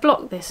 I've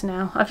blocked this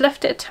now. I've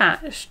left it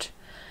attached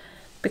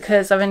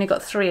because I've only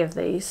got 3 of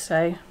these,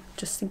 so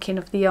just thinking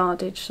of the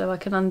yardage, so I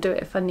can undo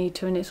it if I need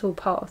to, and it's all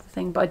part of the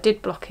thing. But I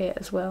did block it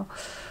as well.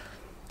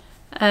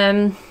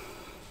 But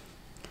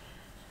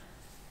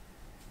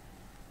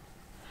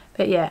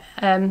yeah,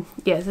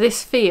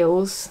 this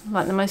feels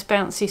like the most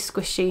bouncy,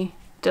 squishy,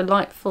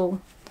 delightful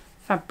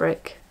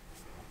fabric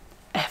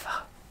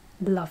ever.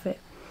 Love it.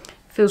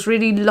 Feels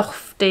really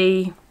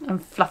lofty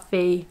and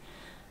fluffy,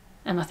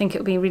 and I think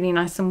it'll be really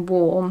nice and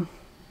warm.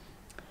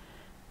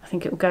 I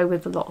think it'll go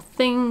with a lot of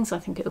things. I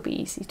think it'll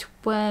be easy to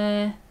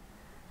wear.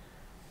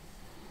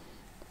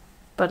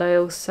 But I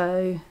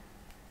also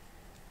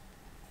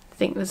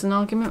think there's an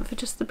argument for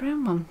just the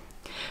brown one.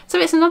 So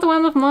it's another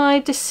one of my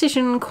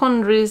decision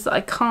quandaries that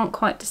I can't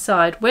quite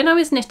decide. When I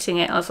was knitting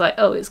it, I was like,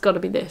 oh, it's got to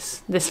be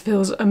this. This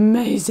feels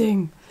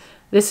amazing.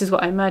 This is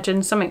what I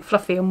imagined, something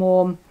fluffy and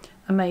warm.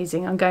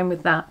 Amazing, I'm going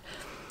with that.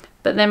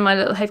 But then my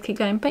little head kept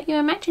going, but you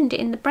imagined it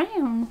in the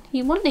brown.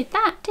 You wanted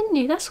that, didn't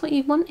you? That's what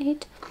you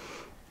wanted.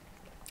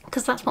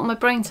 Because that's what my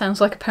brain sounds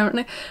like,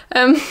 apparently.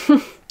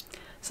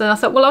 So I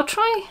thought, well, I'll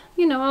try,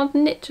 you know, I'll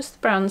knit just the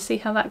brown and see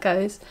how that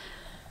goes.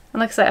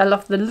 And like I say, I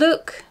love the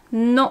look.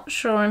 Not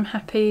sure I'm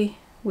happy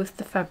with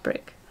the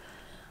fabric.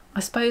 I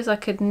suppose I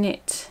could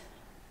knit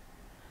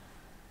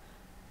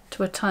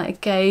to a tighter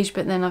gauge,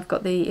 but then I've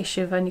got the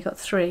issue of only got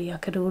 3. I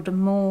could order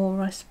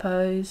more, I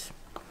suppose.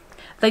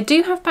 They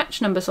do have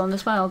batch numbers on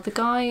as well. The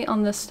guy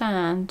on the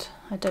stand,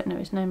 I don't know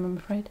his name, I'm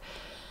afraid,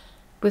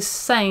 was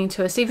saying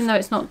to us, even though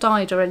it's not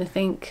dyed or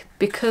anything,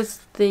 because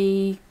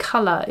the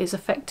colour is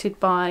affected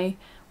by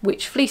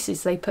which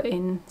fleeces they put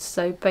in.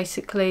 So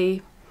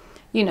basically,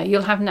 you know,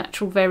 you'll have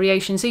natural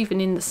variations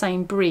even in the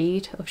same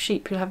breed of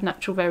sheep. You'll have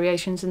natural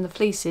variations in the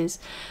fleeces,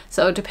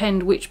 so it'll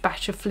depend which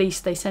batch of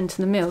fleece they send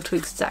to the mill to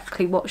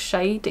exactly what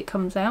shade it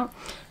comes out.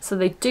 So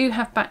they do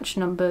have batch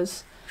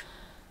numbers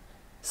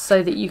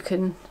so that you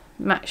can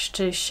match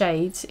to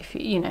shades. If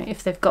you know,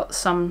 if they've got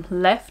some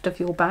left of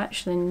your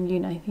batch, then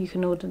you know you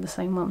can order the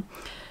same one.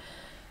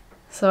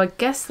 So I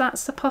guess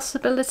that's a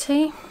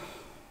possibility.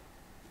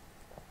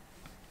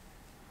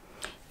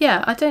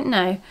 Yeah, I don't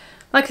know.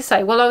 Like I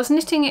say, while I was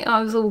knitting it,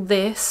 I was all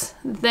this.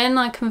 Then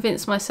I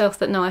convinced myself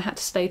that no, I had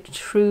to stay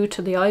true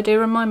to the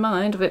idea in my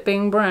mind of it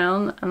being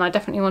brown, and I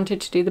definitely wanted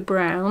to do the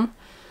brown.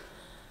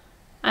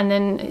 And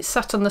then it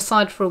sat on the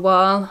side for a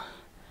while,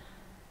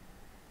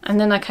 and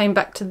then I came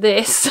back to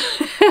this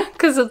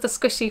because of the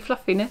squishy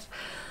fluffiness.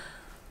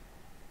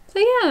 So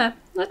yeah,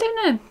 I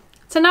don't know.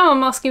 So now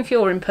I'm asking for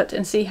your input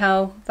and see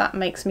how that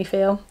makes me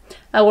feel.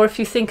 Or if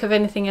you think of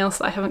anything else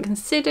that I haven't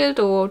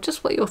considered, or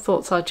just what your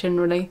thoughts are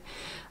generally.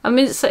 I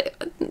mean, so,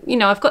 you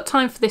know, I've got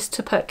time for this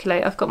to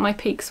percolate. I've got my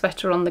peak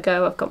sweater on the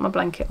go. I've got my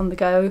blanket on the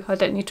go. I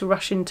don't need to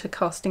rush into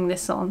casting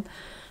this on.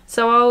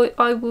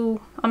 So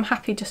I'm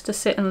happy just to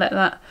sit and let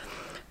that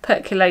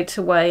percolate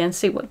away and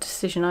see what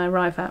decision I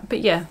arrive at. But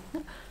yeah,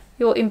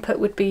 your input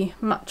would be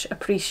much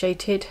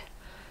appreciated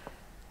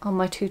on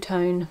my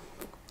two-tone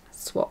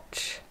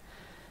swatch.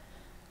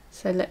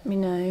 So let me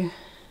know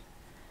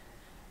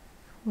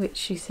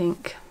which you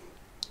think.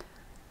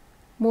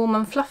 Warm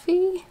and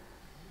fluffy,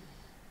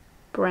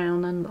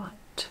 brown and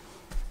light.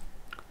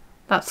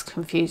 That's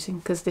confusing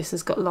because this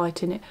has got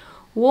light in it.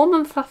 Warm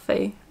and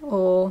fluffy,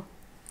 or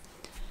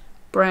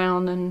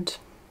brown and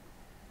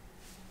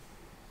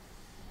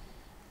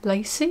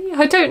lacy?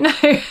 I don't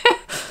know.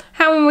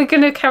 How am we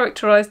going to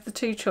characterise the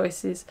two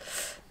choices?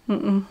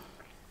 Yarn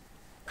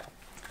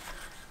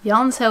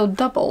held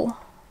double,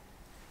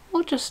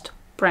 or just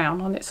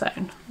brown on its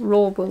own,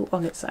 raw wool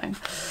on its own.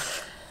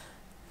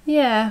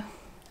 Yeah,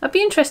 I'd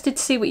be interested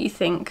to see what you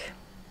think.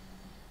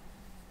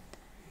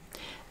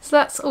 So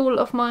that's all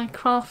of my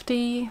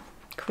crafty,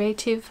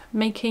 creative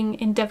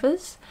making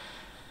endeavours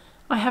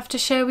I have to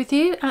share with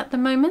you at the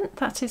moment.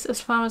 That is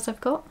as far as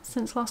I've got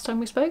since last time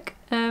we spoke.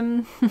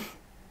 Yeah,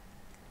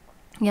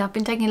 I've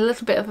been taking a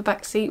little bit of a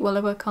back seat while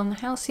I work on the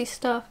housey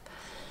stuff,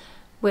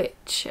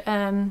 which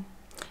I'm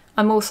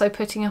also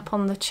putting up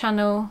on the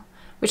channel,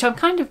 which I'm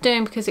kind of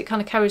doing because it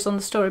kind of carries on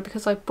the story,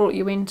 because I brought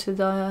you into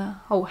the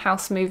whole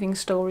house moving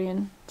story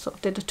and sort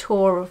of did a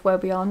tour of where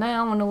we are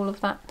now and all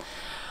of that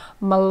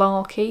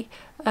malarkey.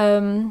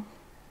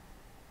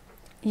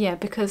 Yeah,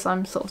 because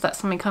I'm sort of, that's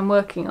something I'm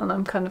working on.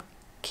 I'm kind of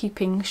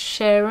keeping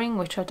sharing,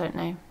 which I don't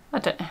know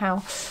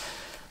how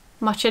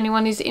much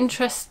anyone is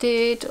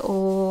interested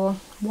or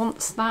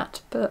wants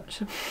that,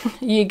 but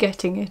you're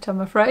getting it,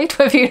 I'm afraid,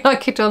 whether you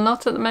like it or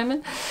not at the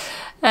moment.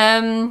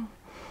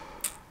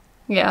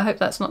 Yeah, I hope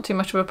that's not too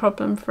much of a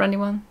problem for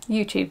anyone.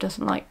 YouTube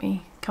doesn't like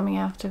me coming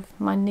out of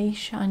my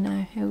niche. I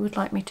know it would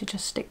like me to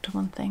just stick to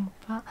one thing,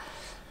 but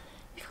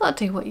you've got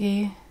to do what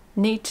you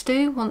need to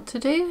do, want to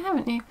do,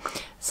 haven't you?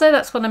 So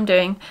that's what I'm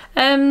doing.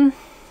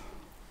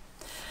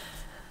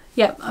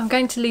 Yeah, I'm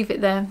going to leave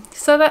it there.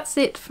 So that's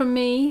it from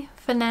me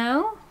for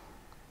now.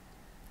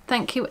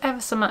 Thank you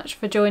ever so much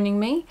for joining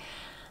me.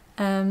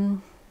 I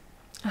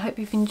hope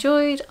you've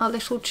enjoyed our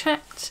little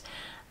chat,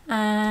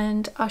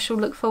 and I shall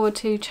look forward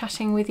to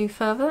chatting with you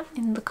further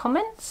in the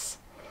comments.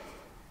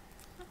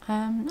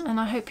 And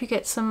I hope you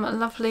get some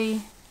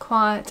lovely,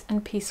 quiet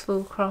and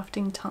peaceful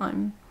crafting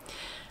time.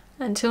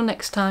 Until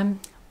next time,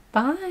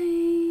 bye.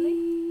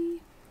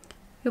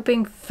 You're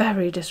being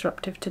very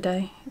disruptive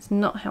today. It's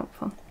not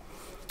helpful.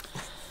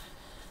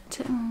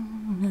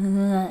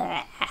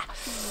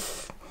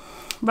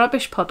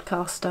 Rubbish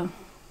podcaster.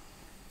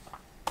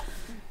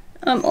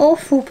 I'm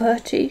awful,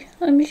 Bertie.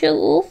 I'm so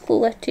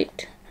awful at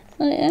it.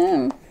 I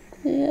am.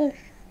 Yes.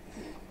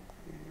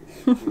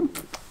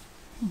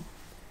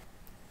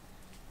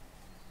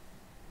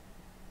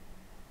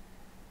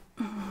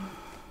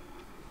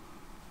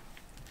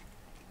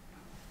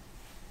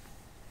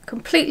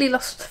 Completely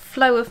lost the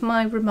flow of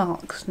my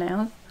remarks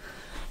now.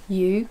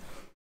 You.